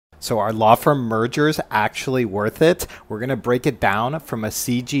So are law firm mergers actually worth it? We're going to break it down from a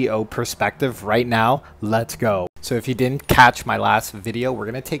CGO perspective right now. Let's go. So if you didn't catch my last video, we're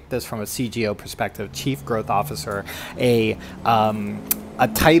going to take this from a CGO perspective, Chief Growth Officer, a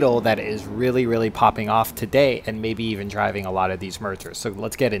title that is really popping off today and maybe even driving a lot of these mergers. So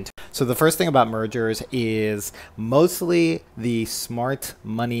let's get into it. So the first thing about mergers is mostly the smart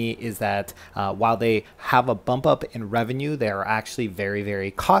money is that while they have a bump up in revenue, they are actually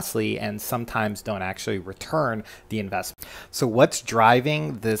very costly and sometimes don't actually return the investment. So what's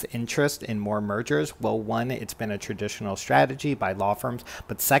driving this interest in more mergers? Well, one, it's been a traditional strategy by law firms,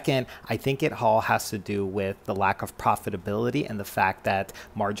 but second, I think it all has to do with the lack of profitability and the fact that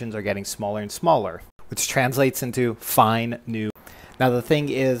margins are getting smaller and smaller, which translates into find new. Now, the thing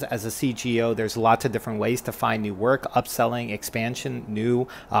is, as a CGO, there's lots of different ways to find new work, upselling, expansion, new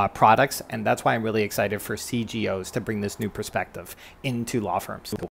products. And that's why I'm really excited for CGOs to bring this new perspective into law firms.